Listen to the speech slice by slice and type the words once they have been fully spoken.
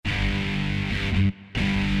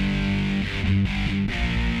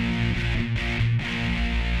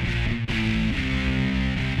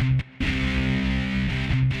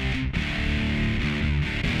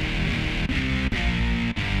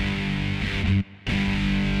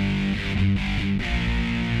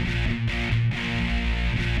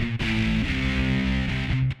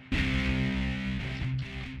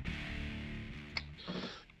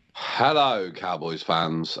Hello, Cowboys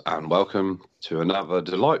fans, and welcome to another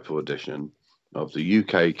delightful edition of the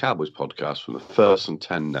UK Cowboys podcast from the First and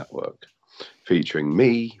 10 Network, featuring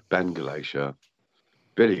me, Ben Glacier,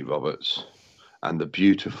 Billy Roberts, and the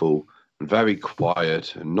beautiful and very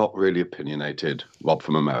quiet and not really opinionated Rob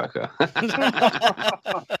from America.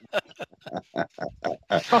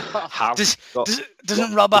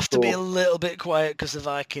 Doesn't Rob have to be a little bit quiet because the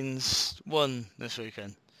Vikings won this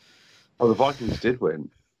weekend? Oh, the Vikings did win.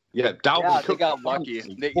 Yeah, they got lucky.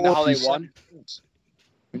 You know how they won?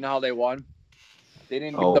 You know how they won? They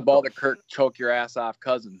didn't get the ball to Kirk choke your ass off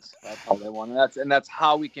Cousins. That's how they won. And that's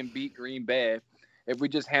how we can beat Green Bay. If we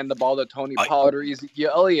just hand the ball to Tony Pollard or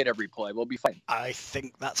Ezekiel Elliott every play, we'll be fine. I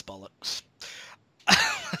think that's bollocks.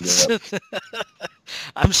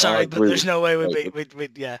 I'm sorry, but there's no way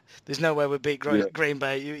there's no way we beat Green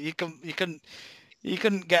Bay. You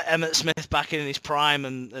couldn't get Emmitt Smith back in his prime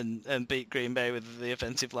and beat Green Bay with the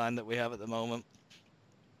offensive line that we have at the moment.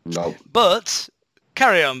 No. But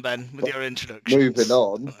carry on, Ben, with your introduction. Moving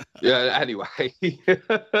on. Yeah, anyway.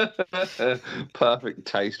 Perfect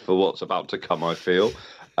taste for what's about to come, I feel.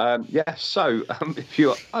 So if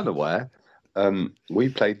you're unaware, we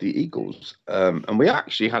played the Eagles, and we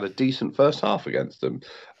actually had a decent first half against them.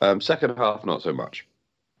 Second half, not so much.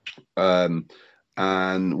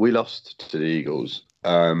 And we lost to the Eagles,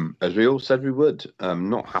 as we all said we would,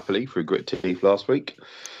 not happily through grit teeth last week.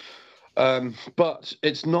 But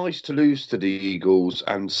it's nice to lose to the Eagles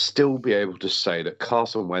and still be able to say that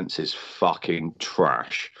Carson Wentz is fucking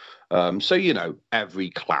trash. So, every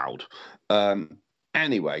cloud.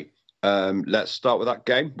 Anyway, let's start with that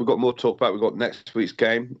game. We've got more to talk about. We've got next week's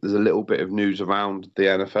game. There's a little bit of news around the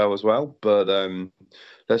NFL as well. But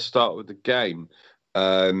let's start with the game.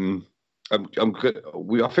 I'm good.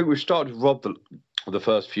 I think we've started to rob the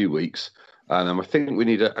first few weeks, and I think we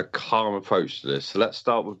need a calm approach to this. So let's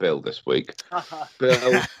start with Bill this week.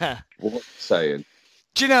 Bill, what are you saying?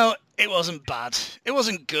 Do you know, it wasn't bad. It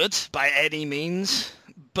wasn't good by any means,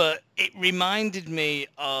 but it reminded me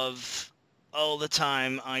of all the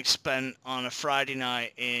time I spent on a Friday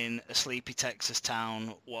night in a sleepy Texas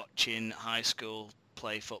town watching high school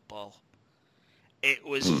play football. It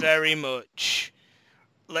was very much,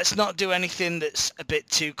 let's not do anything that's a bit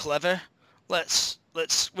too clever.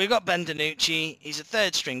 We got Ben Denucci. He's a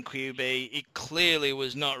third string QB. He clearly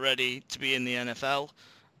was not ready to be in the NFL.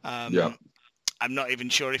 I'm not even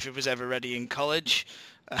sure if he was ever ready in college.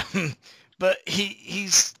 But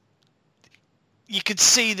he's you could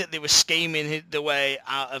see that they were scheming the way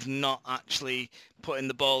out of not actually putting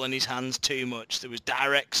the ball in his hands too much. There was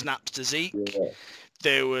direct snaps to Zeke. Yeah.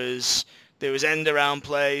 There was end around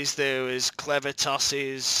plays. There was clever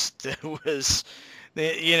tosses. There was,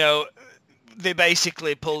 they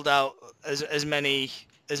basically pulled out as many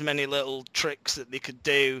little tricks that they could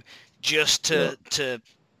do just to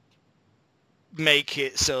make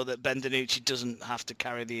it so that Ben Denucci doesn't have to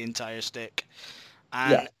carry the entire stick.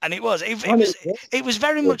 And it was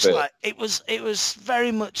very much like it was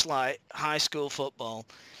very much like high school football.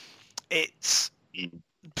 It's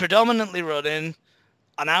predominantly running.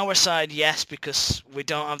 On our side, yes, because we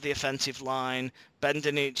don't have the offensive line. Ben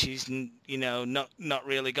DiNucci's, not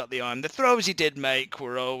really got the arm. The throws he did make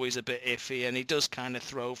were always a bit iffy, and he does kind of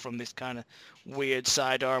throw from this kind of weird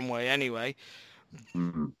sidearm way anyway.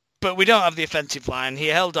 Mm-hmm. But we don't have the offensive line. He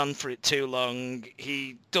held on for it too long.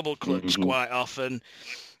 He double-clutched quite often.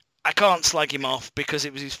 I can't slag him off because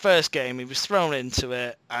it was his first game. He was thrown into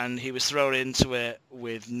it, and he was thrown into it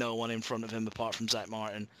with no one in front of him apart from Zach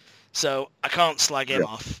Martin. So I can't slag him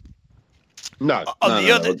off. No.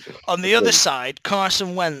 On the other side,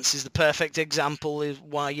 Carson Wentz is the perfect example of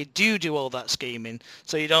why you do all that scheming,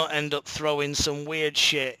 so you don't end up throwing some weird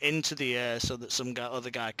shit into the air so that some other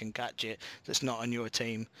guy can catch it that's not on your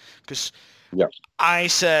team. Because I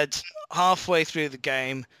said halfway through the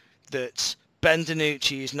game that Ben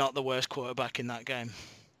DiNucci is not the worst quarterback in that game.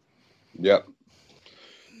 Yep.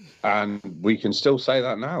 And we can still say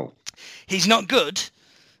that now. He's not good.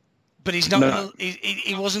 But he's not. No.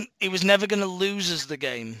 He wasn't. He was never going to lose us the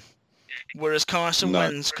game. Whereas Carson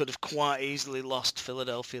Wentz could have quite easily lost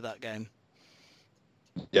Philadelphia that game.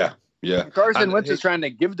 Yeah. Carson Wentz is trying to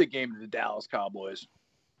give the game to the Dallas Cowboys.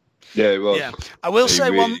 Yeah, he was. Yeah, I will say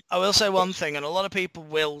one thing, and a lot of people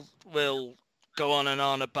will go on and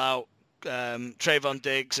on about Trayvon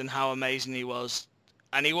Diggs and how amazing he was,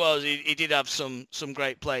 and he did have some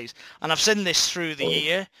great plays, and I've seen this through the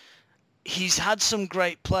year. He's had some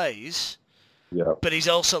great plays, but he's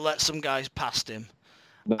also let some guys past him.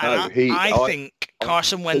 No, I think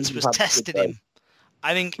Carson Wentz was testing him.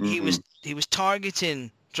 I think he was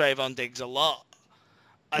targeting Trayvon Diggs a lot,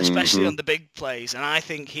 especially on the big plays. And I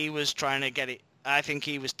think he was trying to get it. I think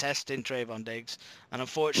he was testing Trayvon Diggs, and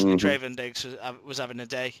unfortunately, Trayvon Diggs was having a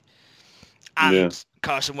day. And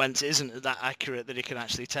Carson Wentz isn't that accurate that he can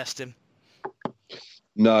actually test him.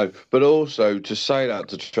 No, but also to say that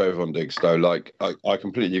to Trayvon Diggs, though, like I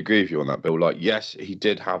completely agree with you on that, Bill. Like, yes, he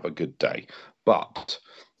did have a good day, but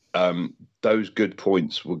those good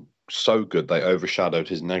points were so good they overshadowed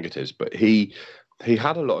his negatives. But he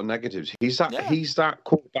had a lot of negatives. He's that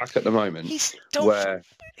quarterback at the moment.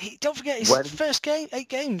 Don't forget his first 8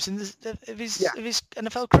 games of his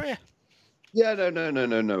NFL career. Yeah,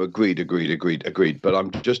 no. Agreed. But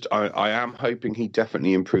I am hoping he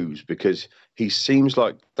definitely improves because he seems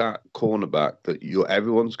like that cornerback that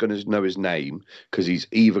everyone's going to know his name because he's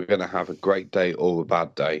either going to have a great day or a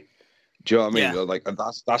bad day. Do you know what I mean? Yeah. Like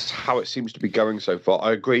that's how it seems to be going so far.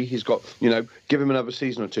 I agree. He's got, give him another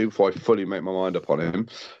season or two before I fully make my mind up on him.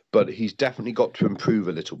 But he's definitely got to improve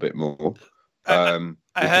a little bit more. I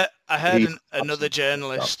heard another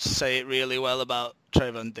journalist say it really well about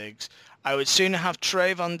Trayvon Diggs. I would sooner have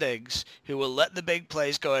Trayvon Diggs, who will let the big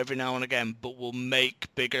plays go every now and again, but will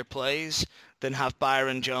make bigger plays, than have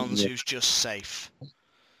Byron Jones, who's just safe.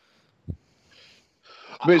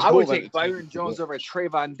 I would take Byron Jones over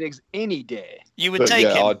Trayvon Diggs any day. You would take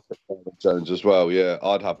him? I'd take Byron Jones as well, yeah.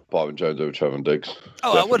 I'd have Byron Jones over Trayvon Diggs.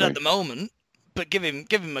 Oh, definitely. I would at the moment, but give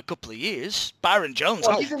him a couple of years. Byron Jones...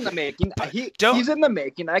 Well, he's in the making. He's in the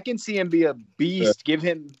making. I can see him be a beast. Give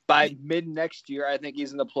him, by mid-next year, I think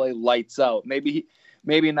he's going to play lights out. Maybe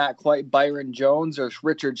not quite Byron Jones or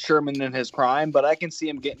Richard Sherman in his prime, but I can see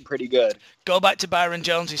him getting pretty good. Go back to Byron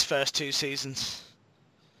Jones' first 2 seasons.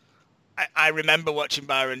 I remember watching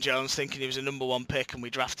Byron Jones thinking he was a number 1 pick and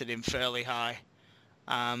we drafted him fairly high.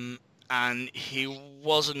 And he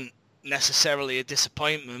wasn't necessarily a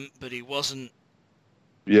disappointment, but he wasn't...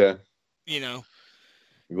 Yeah. He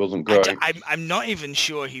wasn't great. I'm not even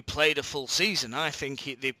sure he played a full season. I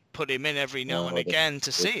think they put him in every now and again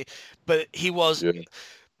to see. But he was... Yeah.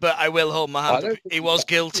 But I will hold my hand up. He was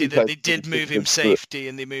guilty that they did move him safety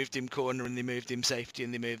and they moved him corner and they moved him safety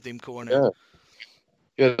and they moved him corner. Yeah.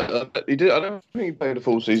 Yeah, he did. I don't think he played a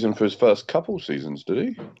full season for his first couple seasons,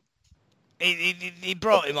 did he? He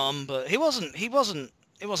brought him on, but he wasn't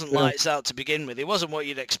lights out to begin with. He wasn't what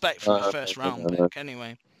you'd expect from a first round pick,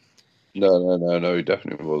 anyway. No, he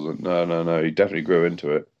definitely wasn't. No, he definitely grew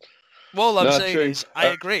into it. Well, I'm saying is, I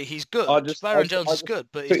agree, he's good. Byron Jones is good,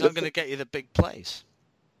 but he's not going to get you the big plays.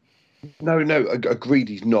 No, agreed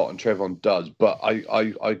he's not, and Trayvon does, but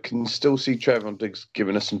I can still see Trayvon Diggs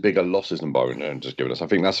giving us some bigger losses than Byron Jones has given us. I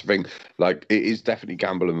think that's the thing. Like, it is definitely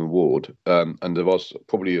gamble and reward, and there was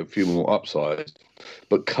probably a few more upsides,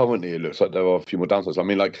 but currently it looks like there are a few more downsides. I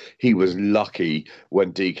mean, like, he was lucky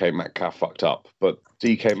when DK Metcalf fucked up, but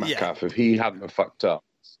DK Metcalf, if he hadn't have fucked up,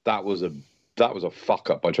 that was a fuck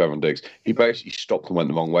up by Trayvon Diggs. He basically stopped and went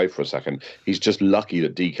the wrong way for a second. He's just lucky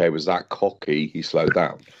that DK was that cocky, he slowed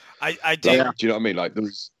down. I do. Like, do you know what I mean? Like,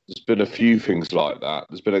 there's been a few things like that.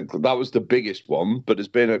 That was the biggest one, but there's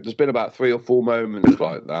been about 3 or 4 moments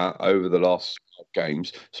like that over the last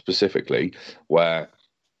games specifically where.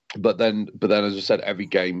 But then, as I said, every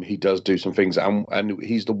game he does do some things, and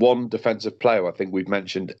he's the one defensive player I think we've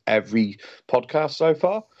mentioned every podcast so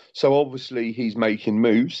far. So obviously he's making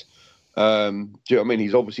moves. Do you know what I mean?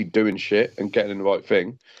 He's obviously doing shit and getting in the right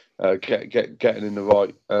thing, getting in the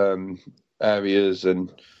right areas,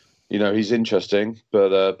 and he's interesting.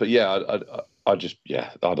 But yeah, I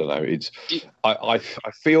don't know. I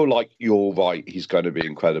feel like you're right. He's going to be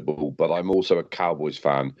incredible, but I'm also a Cowboys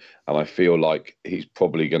fan, and I feel like he's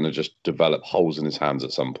probably going to just develop holes in his hands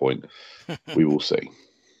at some point. We will see.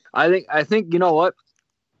 I think you know what?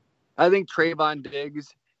 I think Trayvon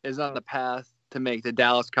Diggs is on the path to make the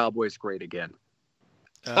Dallas Cowboys great again.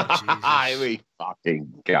 Oh, here we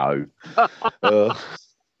fucking go.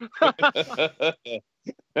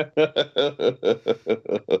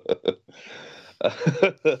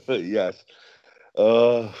 Yes.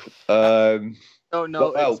 No.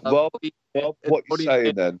 Rob, what you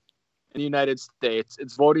saying then? In the United States,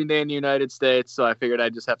 it's voting day in the United States, so I figured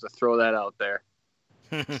I'd just have to throw that out there.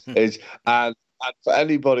 And for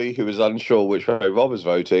anybody who is unsure which way Rob is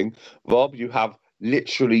voting, Rob, you have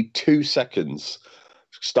literally 2 seconds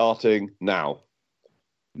starting now.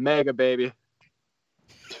 Mega baby.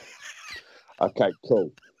 Okay,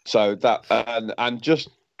 cool. So that and just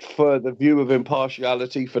for the view of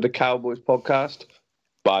impartiality for the Cowboys podcast,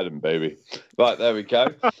 Biden, baby. Right, there we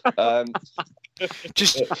go.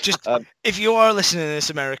 Just if you are listening to this,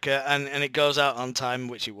 America, and it goes out on time,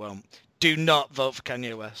 which it won't, do not vote for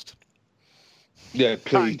Kanye West. Yeah,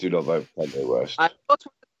 please do not vote for Kanye West.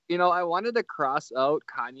 I wanted to cross out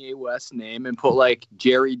Kanye West's name and put like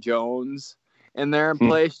Jerry Jones in there in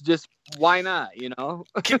place. Just why not?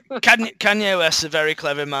 Kanye West's a very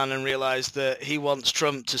clever man and realised that he wants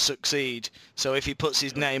Trump to succeed. So if he puts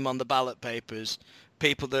his name on the ballot papers,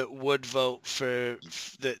 people that would vote for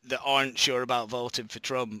that aren't sure about voting for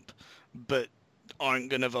Trump, but aren't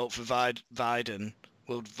going to vote for Biden,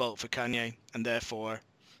 will vote for Kanye, and therefore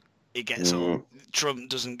it gets all. Trump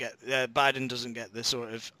doesn't get. Biden doesn't get the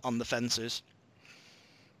sort of on the fences.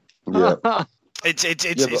 Yeah.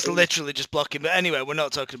 It's literally just blocking. But anyway, we're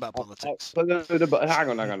not talking about politics. But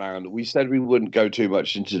hang on. We said we wouldn't go too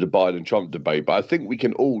much into the Biden-Trump debate, but I think we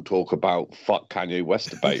can all talk about fuck Kanye West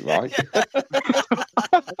debate, right?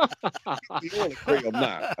 We all agree on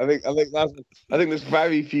that. I think there's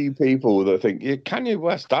very few people that think Kanye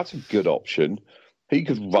West, that's a good option. He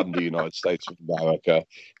could run the United States of America.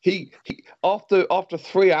 He after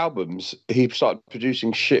 3 albums, he started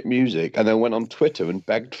producing shit music and then went on Twitter and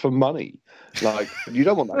begged for money. Like, you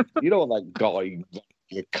don't want that guy in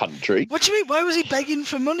your country. What do you mean? Why was he begging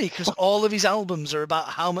for money? Because all of his albums are about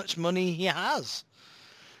how much money he has.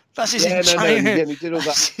 That's his entire. He did all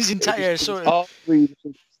that. His entire sort of.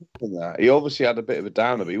 He obviously had a bit of a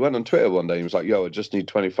downer, but he went on Twitter one day and he was like, "Yo, I just need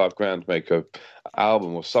 25 grand to make a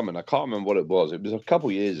album or something." I can't remember what it was. It was a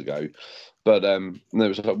couple years ago, but and it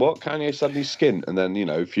was like, "What? Kanye suddenly skint?" And then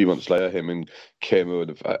a few months later, him and Kim would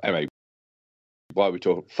have. Anyway, why are we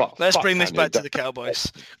talking? Let's bring this back to the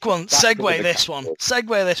Cowboys. Come on, segue this one.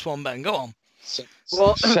 Segue this one, Ben. Go on.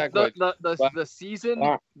 Well, the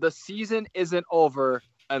season isn't over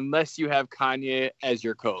unless you have Kanye as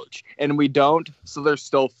your coach. And we don't, so there's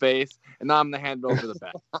still faith. And now I'm going to hand it over to the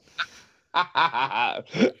Ben.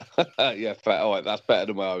 Yeah, fair. All right, that's better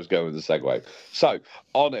than where I was going with the segue. So,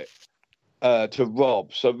 on it to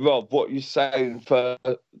Rob. So, Rob, what are you saying for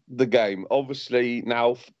the game? Obviously,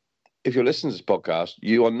 now, if you're listening to this podcast,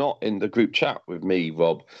 you are not in the group chat with me,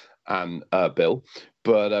 Rob, and Bill.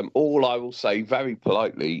 But all I will say very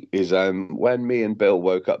politely is when me and Bill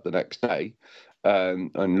woke up the next day,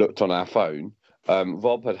 and looked on our phone,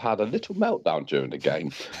 Rob had a little meltdown during the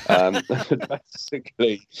game.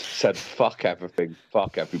 Basically said, fuck everything,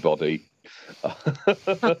 fuck everybody.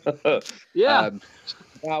 Yeah.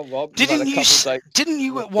 Now, Rob, didn't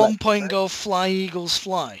you at one point go fly, Eagles,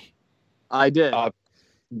 fly? I did. I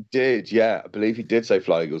did, yeah. I believe he did say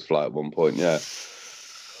fly, Eagles, fly at one point, yeah.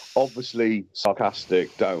 Obviously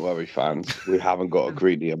sarcastic, don't worry, fans. We haven't got a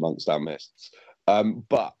greenie amongst our midst.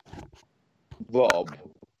 But Rob,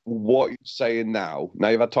 what are you saying now? Now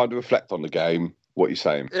you've had time to reflect on the game. What are you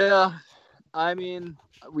saying? Yeah, I mean,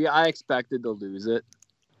 I expected to lose it.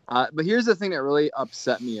 But here's the thing that really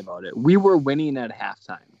upset me about it. We were winning at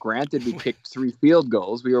halftime. Granted, we kicked 3 field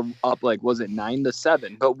goals. We were up,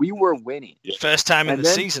 9-7? But we were winning. First time in the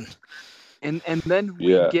season. And then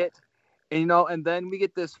we get... and then we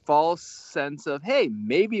get this false sense of, hey,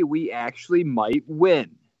 maybe we actually might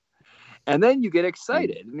win. And then you get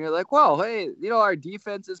excited, and you're like, well, hey, our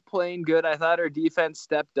defense is playing good. I thought our defense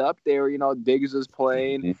stepped up. They were, Diggs was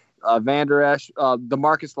playing. Van Der Esch,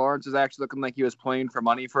 DeMarcus Lawrence is actually looking like he was playing for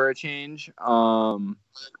money for a change. I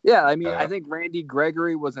think Randy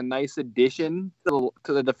Gregory was a nice addition to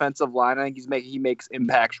the defensive line. I think he makes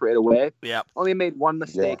impacts right away. Yeah. Only made one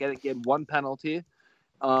mistake. I think he had 1 penalty.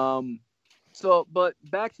 But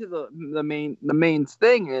back to the main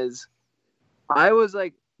thing is, I was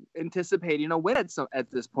anticipating a win at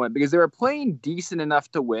this point because they were playing decent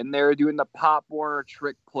enough to win. They were doing the Pop Warner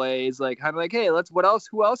trick plays, hey,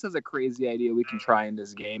 who else has a crazy idea we can try in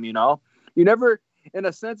this game? You never, in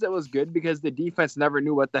a sense, it was good because the defense never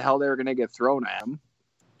knew what the hell they were going to get thrown at them.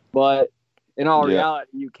 But in all reality,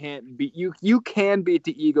 you can beat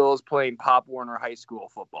the Eagles playing Pop Warner high school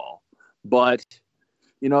football. But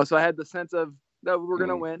so I had the sense of that we were going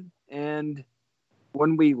to win, and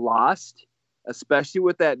when we lost, especially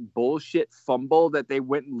with that bullshit fumble that they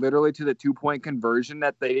went literally to the 2-point conversion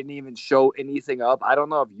that they didn't even show anything of. I don't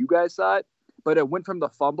know if you guys saw it, but it went from the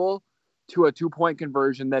fumble to a 2-point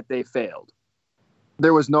conversion that they failed.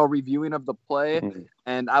 There was no reviewing of the play,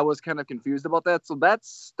 and I was kind of confused about that. So that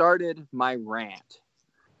started my rant.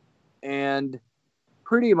 And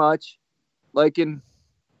pretty much, like in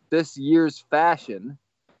this year's fashion,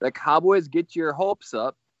 the Cowboys get your hopes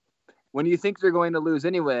up when you think they're going to lose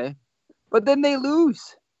anyway. But then they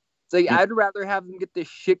lose. It's I'd rather have them get this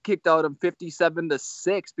shit kicked out of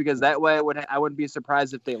 57-6 because that way I wouldn't be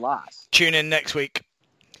surprised if they lost. Tune in next week.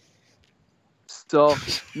 So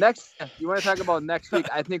you want to talk about next week?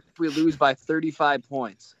 I think we lose by 35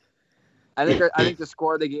 points. I think the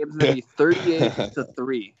score of the game is going to be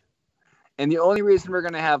 38-3. And the only reason we're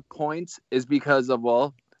going to have points is because of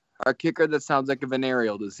our kicker that sounds like a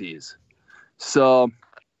venereal disease. So,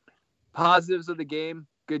 positives of the game: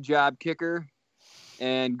 good job, kicker,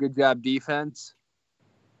 and good job, defense.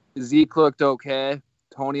 Zeke looked okay.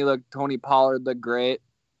 Tony Pollard looked great.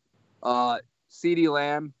 CeeDee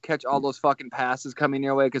Lamb, catch all those fucking passes coming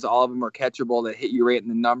your way because all of them are catchable that hit you right in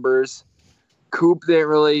the numbers. Coop didn't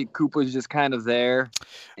really. Coop was just kind of there.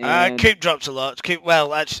 Coop dropped a lot. Coop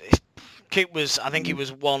was, I think he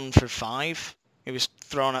was 1 for 5. He was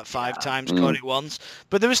thrown at 5 times, caught it once.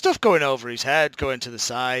 But there was stuff going over his head, going to the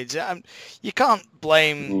sides. You can't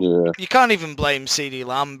even blame CeeDee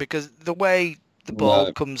Lamb because the way the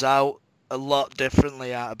ball comes out a lot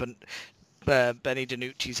differently out of Benny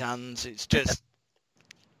Denucci's hands. It's just,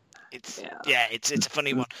 it's a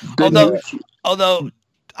funny one. Although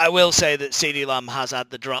I will say that CeeDee Lamb has had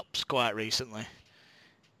the drops quite recently.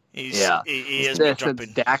 He has been dropping.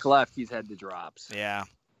 Since Dak left, he's had the drops. Yeah.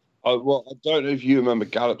 Well, I don't know if you remember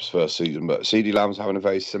Gallup's first season, but CeeDee Lamb's having a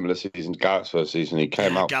very similar season to Gallup's first season. He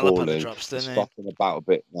came out balling, stopping about a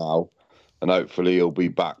bit now, and hopefully he'll be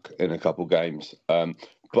back in a couple games.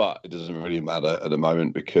 But it doesn't really matter at the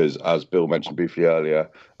moment because, as Bill mentioned briefly earlier,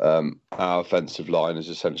 our offensive line is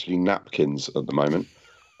essentially napkins at the moment,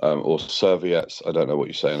 or serviettes. I don't know what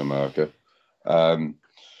you say in America. But...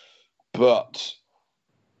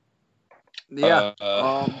 Yeah.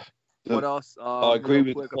 What else? I agree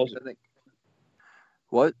with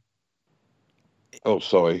What? Oh,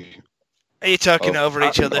 sorry. Are you talking over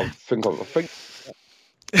each other? I think.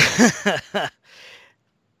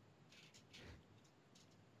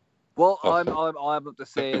 Well, all I have to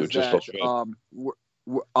say is that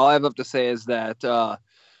all I have to say is that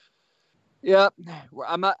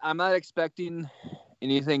I'm not expecting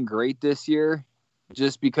anything great this year,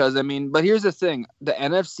 just because but here's the thing: the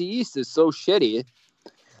NFC East is so shitty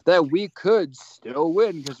that we could still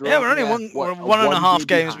win because we're only one and a half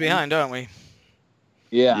games behind, aren't we?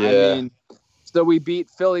 Yeah. So we beat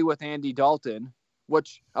Philly with Andy Dalton,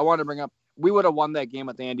 which I want to bring up. We would have won that game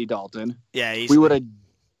with Andy Dalton. Yeah, easily.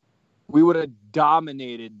 We would have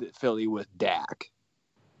dominated Philly with Dak.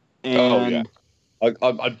 And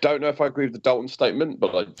I don't know if I agree with the Dalton statement,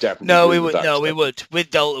 but I definitely we would.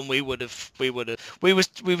 With Dalton, we would have. We were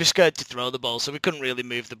scared to throw the ball, so we couldn't really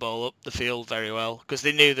move the ball up the field very well because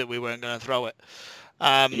they knew that we weren't going to throw it.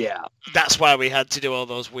 That's why we had to do all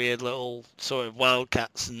those weird little sort of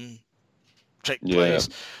wildcats and trick plays.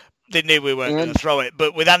 They knew we weren't going to throw it,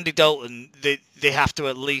 but with Andy Dalton, they have to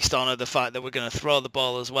at least honour the fact that we're going to throw the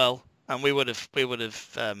ball as well, and we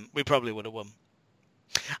probably would have won.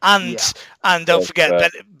 And don't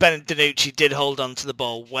forget, Ben Denucci did hold on to the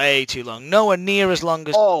ball way too long. Nowhere near as long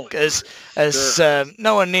as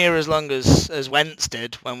Wentz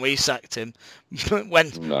did when we sacked him.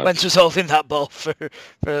 Wentz was holding that ball for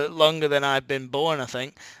longer than I'd been born, I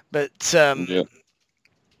think. But Andy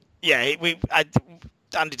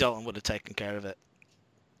Dalton would have taken care of it.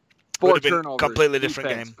 4 turnovers. Completely different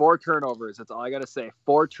game. 4 turnovers. That's all I got to say.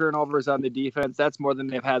 4 turnovers on the defense. That's more than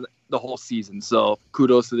they've had the whole season. So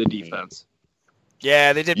kudos to the defense.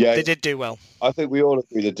 Yeah, they did. Yeah, they did do well. I think we all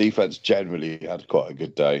agree the defense generally had quite a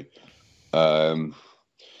good day. And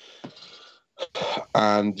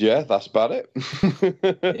that's about it.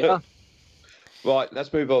 Yeah. Right,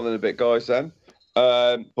 let's move on in a bit, guys. Then,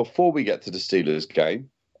 before we get to the Steelers game.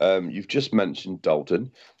 You've just mentioned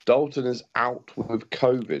Dalton. Dalton is out with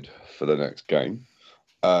COVID for the next game.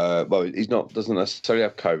 Well, doesn't necessarily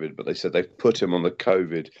have COVID, but they said they've put him on the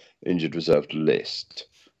COVID injured reserved list.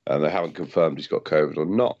 And they haven't confirmed he's got COVID or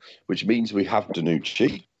not, which means we have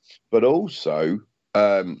Denucci. But also,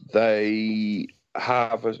 they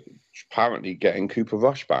have apparently getting Cooper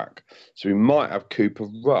Rush back. So we might have Cooper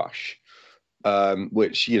Rush,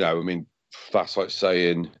 which, that's like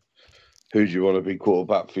saying... Who do you want to be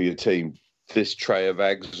quarterback for your team? This tray of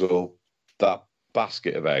eggs or that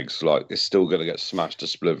basket of eggs? Like, it's still going to get smashed to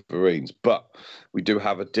smithereens. But we do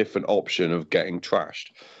have a different option of getting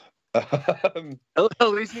trashed. At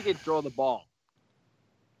least we can throw the ball.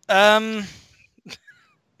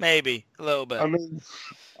 Maybe a little bit.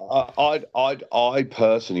 I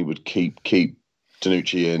personally would keep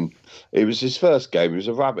Denucci in. It was his first game. He was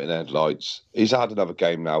a rabbit in headlights. He's had another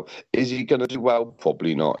game now. Is he going to do well?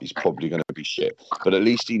 Probably not. He's probably going to be shit. But at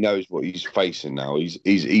least he knows what he's facing now. He's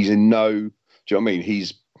in no. Do you know what I mean?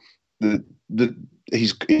 He's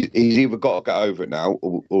either got to get over it now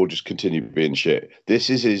or just continue being shit.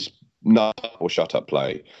 This is his nut or shut up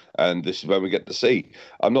play, and this is when we get to see.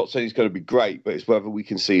 I'm not saying he's going to be great, but it's whether we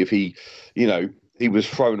can see if he was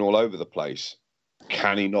thrown all over the place.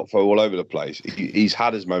 Can he not throw all over the place? He's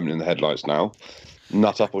had his moment in the headlights now.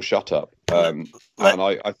 Nut up or shut up. And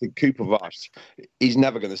I think Cooper Rush, he's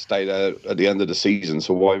never going to stay there at the end of the season,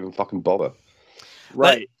 so why even fucking bother?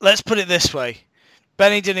 Right. Let's put it this way.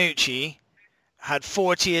 Benny Denucci had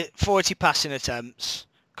 40 passing attempts,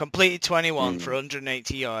 completed 21 for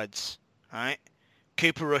 180 yards. Right?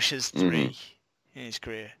 Cooper Rush has 3 in his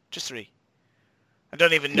career. Just 3. I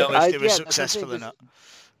don't even know if they were successful or not.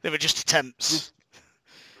 They were just attempts.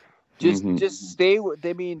 Just stay with.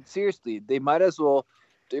 I mean, seriously, they might as well.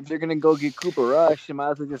 If they're gonna go get Cooper Rush, they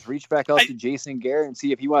might as well just reach back out to Jason Garrett and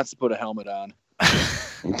see if he wants to put a helmet on. I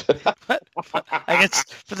guess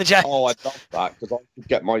for the Giants. Oh, I love that because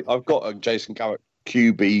I've got a Jason Garrett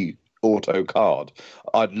QB auto card.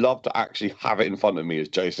 I'd love to actually have it in front of me as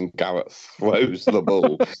Jason Garrett throws the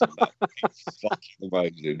ball. That's fucking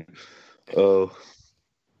amazing. Oh.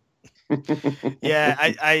 Yeah,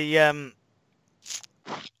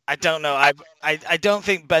 I don't know. I don't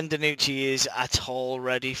think Ben Denucci is at all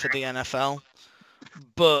ready for the NFL.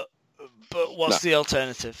 But what's the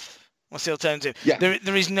alternative? What's the alternative? Yeah.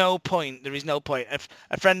 There is no point. There is no point. If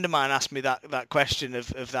a friend of mine asked me that question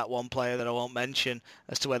of that one player that I won't mention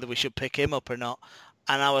as to whether we should pick him up or not,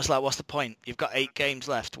 and I was like, what's the point? You've got 8 games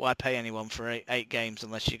left. Why pay anyone for eight games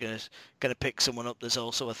unless you're gonna pick someone up? There's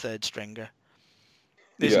also a third stringer.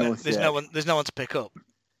 There's no one to pick up.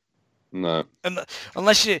 No. And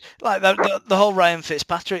unless you like the whole Ryan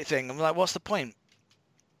Fitzpatrick thing, I'm like, what's the point?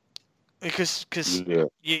 Because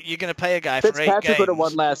you're going to pay a guy for 8 games. Fitzpatrick would have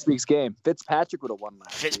won last week's game. Fitzpatrick would have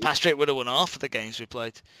won half of the games we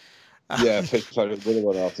played. Yeah, Fitzpatrick would have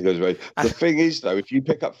won half the games we played. The thing is, though, if you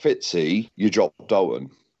pick up Fitzy, you drop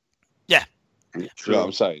Dalton. Yeah. You know what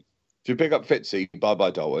I'm saying? If you pick up Fitzy,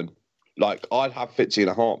 bye-bye Dalton. Like, I'd have Fitzy in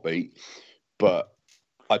a heartbeat, but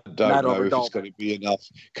I don't know if it's going to be enough.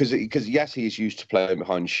 Because yes, he's used to playing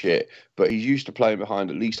behind shit, but he's used to playing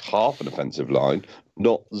behind at least half an offensive line,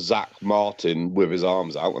 not Zach Martin with his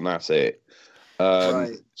arms out, and that's it.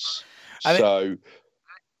 Right. So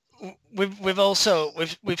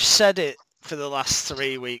we've said it for the last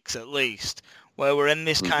 3 weeks at least, where we're in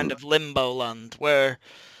this kind of limbo land where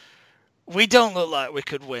we don't look like we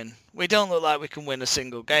could win. We don't look like we can win a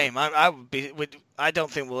single game. I don't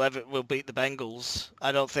think we'll beat the Bengals.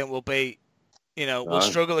 I don't think we'll beat. We'll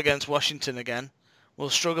struggle against Washington again. We'll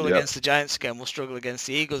struggle against the Giants again. We'll struggle against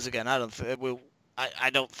the Eagles again. I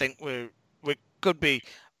don't think we could be,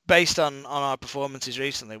 based on our performances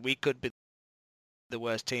recently, we could be the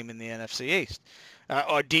worst team in the NFC East.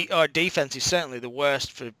 Our defense is certainly the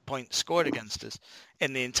worst for points scored against us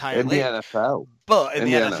in the entire league. In the NFL. But in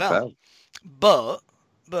the NFL. But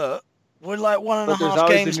we're like 1.5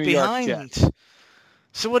 games behind.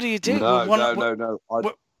 So what do you do? No.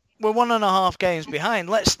 We're 1.5 games behind.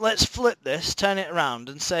 Let's flip this, turn it around,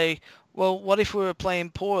 and say, well, what if we were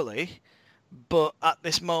playing poorly, but at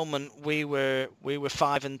this moment we were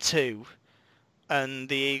 5-2, and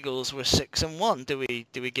the Eagles were 6-1? Do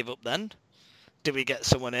we give up then? Do we get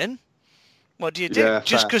someone in? What do you do? Yeah,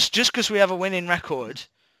 just because we have a winning record,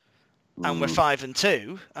 and we're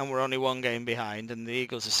 5-2, and we're only 1 game behind, and the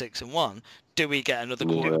Eagles are 6-1. Do we get another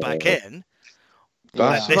quarterback in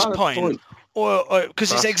at this point? Or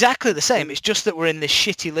because it's exactly the same. It's just that we're in this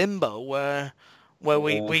shitty limbo where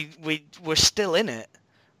we're still in it,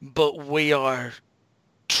 but we are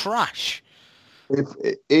trash.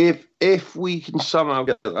 If we can somehow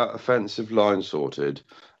get that offensive line sorted,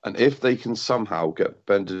 and if they can somehow get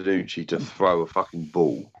Ben Denucci to throw a fucking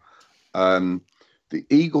ball, the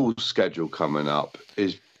Eagles' schedule coming up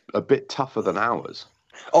is a bit tougher than ours.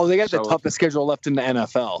 Oh, they got the toughest schedule left in the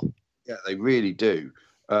NFL. Yeah, they really do.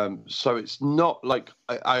 So it's not like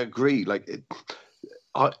I agree. Like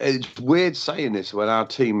it's weird saying this when our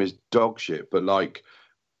team is dog shit, but like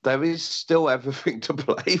there is still everything to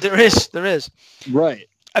play. There is. Right.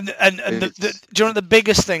 And do you know what the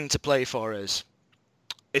biggest thing to play for is?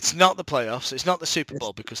 It's not the playoffs. It's not the Super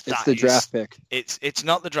Bowl because it's the draft pick. It's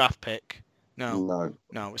not the draft pick. No,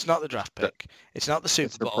 it's not the draft pick. It's not the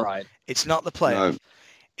Super Bowl. Pride. It's not the playoff. No.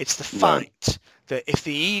 It's the fact that if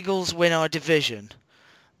the Eagles win our division,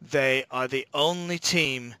 they are the only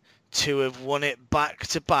team to have won it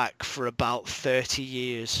back-to-back for about 30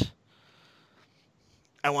 years.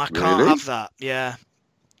 And I can't have that. Yeah.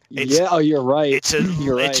 You're right. It's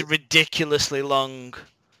a ridiculously long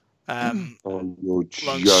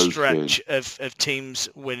stretch of teams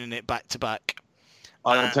winning it back-to-back.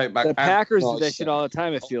 I'll take back the Packers do that shit all the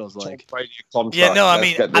time. It feels like. Yeah, no, I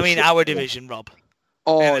mean our division, Rob.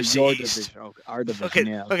 Oh, NFC your East. division. Okay, our division.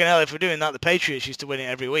 Yeah. Look at hell, if we're doing that, the Patriots used to win it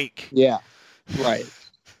every week. Yeah. Right.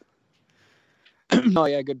 No,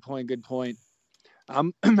 yeah, good point.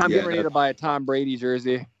 I'm getting ready to buy a Tom Brady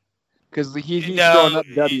jersey. because he's throwing up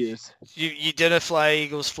W's. You didn't fly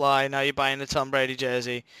Eagles fly. Now you're buying a Tom Brady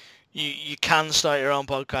jersey. You can start your own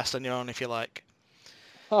podcast on your own if you like.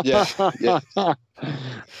 Yeah.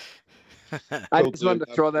 I just wanted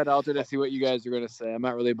to throw that out there to see what you guys are going to say. I'm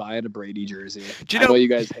not really buying a Brady jersey. Do you know you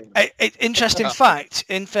guys hate it. Interesting fact.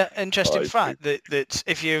 Interesting fact that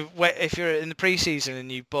if you're in the preseason and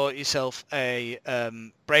you bought yourself a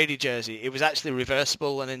Brady jersey, it was actually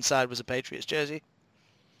reversible and inside was a Patriots jersey.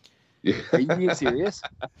 Are you being serious?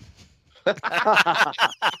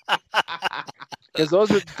 Because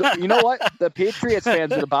those are, you know what? The Patriots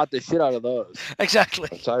fans would have bought the shit out of those. Exactly.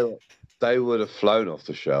 I'll tell you what, they would have flown off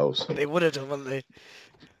the shelves. They would have done, wouldn't they?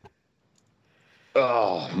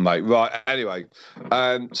 Oh, mate. Right. Anyway,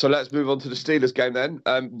 so let's move on to the Steelers game then.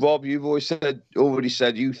 Rob, you've already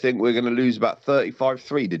said you think we're going to lose about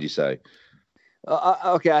 35-3, did you say?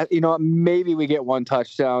 Okay. You know what? Maybe we get one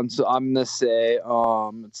touchdown. So I'm going to say,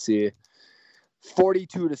 let's see,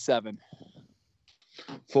 42-7.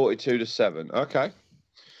 42-7. Okay.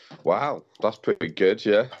 Wow. That's pretty good.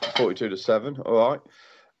 Yeah. 42-7. All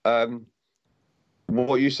right. What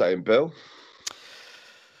are you saying, Bill?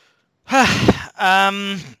 Yeah,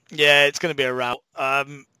 it's going to be a rout. I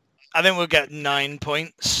think we'll get 9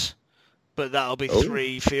 points, but that'll be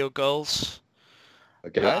 3 field goals.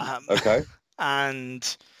 Okay.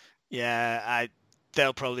 And yeah,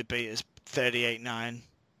 they'll probably beat us 38-9.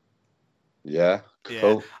 Yeah. Cool.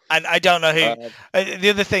 Yeah. And I don't know who. The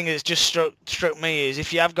other thing that's just struck me is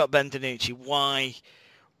if you have got Ben DiNucci,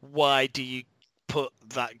 why do you put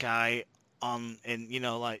that guy on in?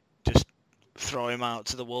 Just throw him out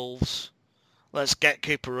to the Wolves. Let's get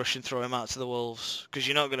Cooper Rush and throw him out to the Wolves because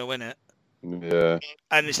you're not going to win it. Yeah.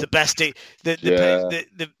 And it's the best. The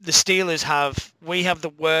Steelers have. We have the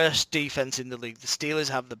worst defense in the league. The Steelers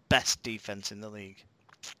have the best defense in the league.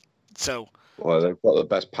 So. Well, they've got the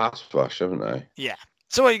best pass rush, haven't they? Yeah.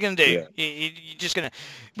 So what are you going to do? Yeah. You're just going to...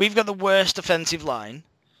 We've got the worst offensive line.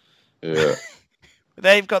 Yeah.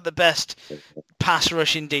 They've got the best pass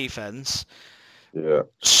rushing defense. Yeah.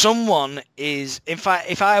 Someone is... In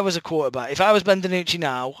fact, if I was a quarterback, if I was Ben DiNucci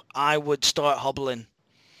now, I would start hobbling.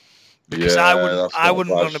 Because I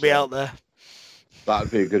wouldn't want to be out there.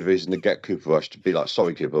 That'd be a good reason to get Cooper Rush to be like,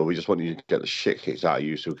 sorry, Cooper, we just want you to get the shit kicked out of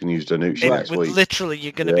you so we can use Denucci next week. Literally,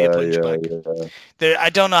 you're going to be a punchback. Yeah.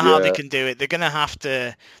 I don't know how they can do it. They're going to have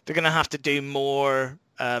to do more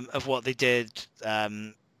of what they did,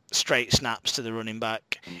 straight snaps to the running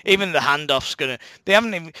back. Even the handoff's going to... They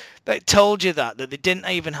haven't even... They told you that they didn't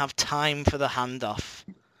even have time for the handoff.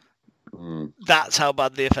 That's how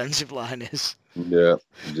bad the offensive line is. Yeah.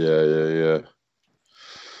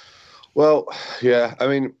 Well, yeah. I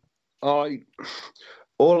mean, all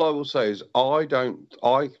I will say is I reckon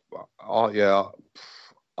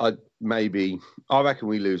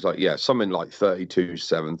we lose something like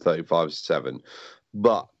 32-7, 35-7.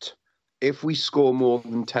 But if we score more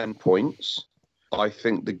than 10 points, I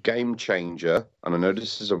think the game changer, and I know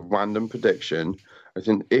this is a random prediction, I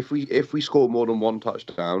think if we score more than one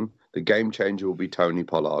touchdown, the game changer will be Tony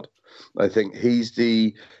Pollard. I think he's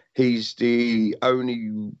the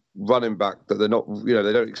only running back that they're not, they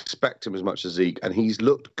don't expect him as much as Zeke, and he's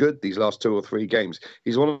looked good these last 2 or 3 games.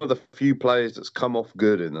 He's one of the few players that's come off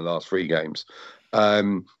good in the last 3 games.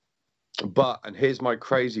 And here's my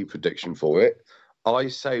crazy prediction for it. I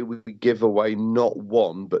say we give away not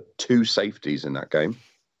 1 but 2 safeties in that game.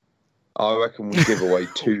 I reckon we give away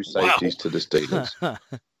 2 safeties to the Steelers.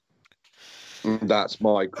 That's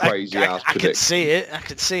my crazy ass prediction. I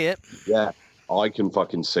could see it. Yeah. I can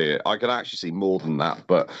fucking see it. I can actually see more than that,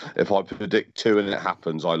 but if I predict 2 and it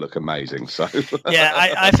happens, I look amazing. So yeah,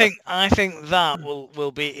 I think that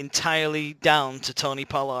will be entirely down to Tony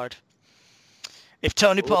Pollard. If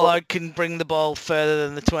Tony Pollard can bring the ball further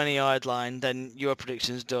than the 20-yard line, then your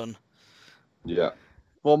prediction's done. Yeah.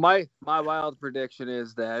 Well, my wild prediction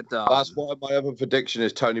is that... That's why my other prediction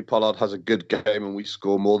is Tony Pollard has a good game and we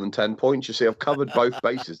score more than 10 points. You see, I've covered both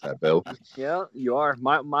bases there, Bill. Yeah, you are.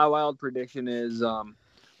 My wild prediction is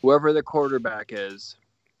whoever the quarterback is,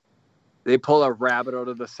 they pull a rabbit out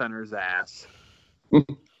of the center's ass.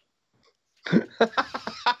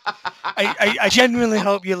 I genuinely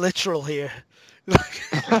hope you're literal here. An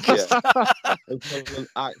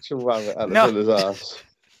actual rabbit out of his ass.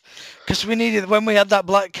 Because we needed, when we had that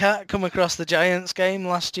black cat come across the Giants game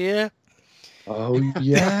last year. Oh,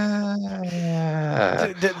 yeah.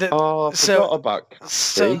 I forgot about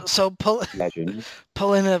Cathy. So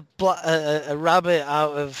pulling a rabbit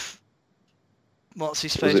out of, what's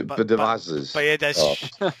his face? Bayadesh.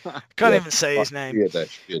 Can't even say his name.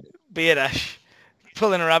 Bayadesh.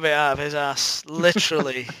 Pulling a rabbit out of his ass,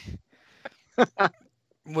 literally.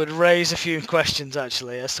 would raise a few questions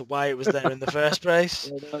actually as to why it was there in the first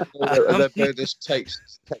place.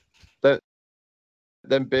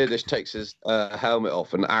 Then Beardish takes his helmet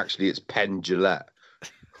off, and actually it's Penn Gillette.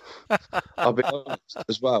 I'll be honest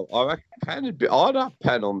as well. I reckon I'd have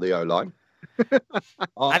Penn on the O-line.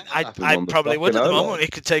 I probably would at the moment. He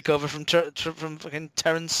could take over from fucking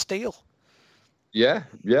Terence Steele. Yeah.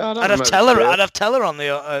 I'd have Teller on the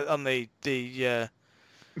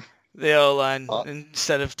O-line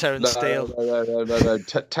instead of Terence Steele. No.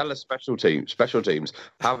 Teller special teams,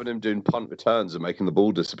 having him doing punt returns and making the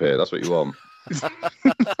ball disappear. That's what you want.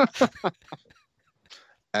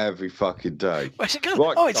 Every fucking day. Where's it going?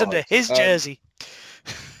 Right, it's under his jersey.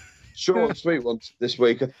 Short and sweet ones this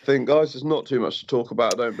week, I think, guys. There's not too much to talk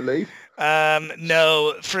about, I don't believe.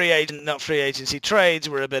 No, free agency trades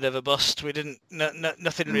were a bit of a bust. We didn't.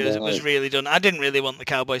 Nothing really was really done. I didn't really want the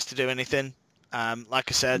Cowboys to do anything. Like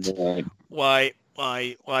I said, why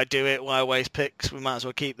do it? Why waste picks? We might as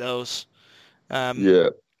well keep those.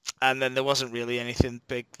 Yeah. And then there wasn't really anything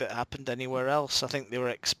big that happened anywhere else. I think they were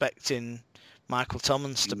expecting Michael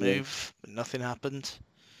Thomas to move, but nothing happened.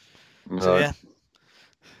 No. So yeah.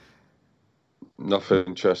 Nothing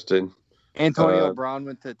interesting. Antonio Brown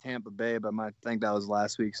went to Tampa Bay, but I think that was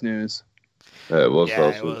last week's news. Yeah, it was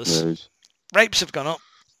last week's news. Rapes have gone up.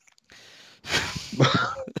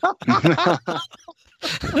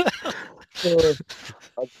 And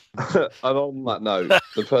on that note,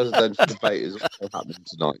 the presidential debate is also happening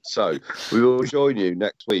tonight. So we will join you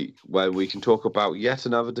next week where we can talk about yet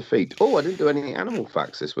another defeat. Oh, I didn't do any animal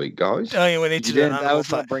facts this week, guys. Oh, yeah, we need to do an animal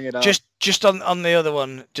fact. Bring it up. Just on the other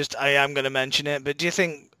one, I am going to mention it, but do you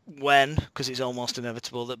think because it's almost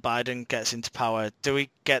inevitable that Biden gets into power, do we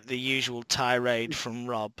get the usual tirade from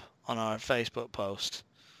Rob on our Facebook post?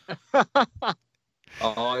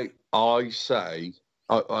 I say,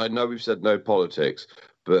 I know we've said no politics,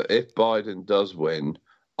 but if Biden does win,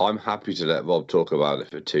 I'm happy to let Rob talk about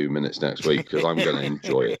it for 2 minutes next week because I'm going to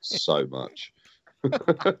enjoy it so much.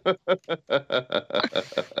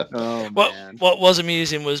 Man. What was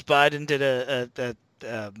amusing was Biden did a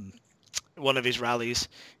one of his rallies,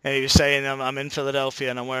 and he was saying, I'm in Philadelphia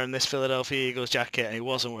and I'm wearing this Philadelphia Eagles jacket, and he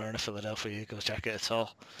wasn't wearing a Philadelphia Eagles jacket at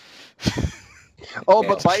all. Oh,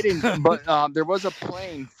 but Biden, there was a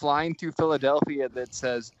plane flying to Philadelphia that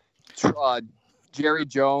says Jerry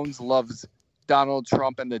Jones loves Donald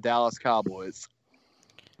Trump and the Dallas Cowboys.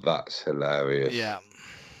 That's hilarious. Yeah.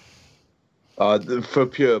 For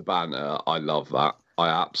pure banter, I love that. I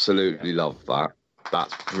absolutely love that.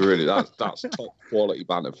 That's brilliant. That's top quality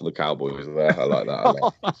banter for the Cowboys there. I like that a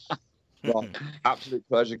lot. Well, absolute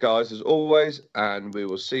pleasure, guys, as always, and we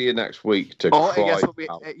will see you next week to cry. Guess what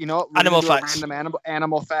animal facts. Random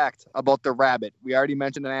animal fact about the rabbit. We already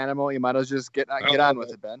mentioned an animal. You might as well just get on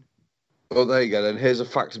with it, Ben. Well, there you go. Then here's a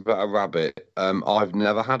fact about a rabbit. I've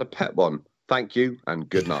never had a pet one. Thank you and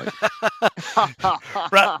good night.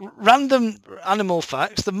 Random animal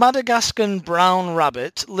facts. The Madagascan brown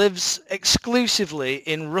rabbit lives exclusively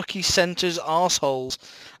in rookie centres' arseholes.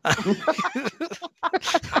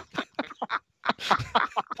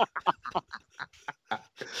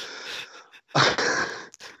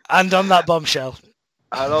 And on that bombshell.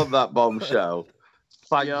 Thank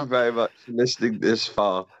you very much for listening this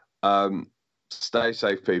far. Stay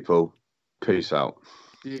safe, people. Peace out.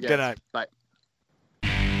 Good night. Bye.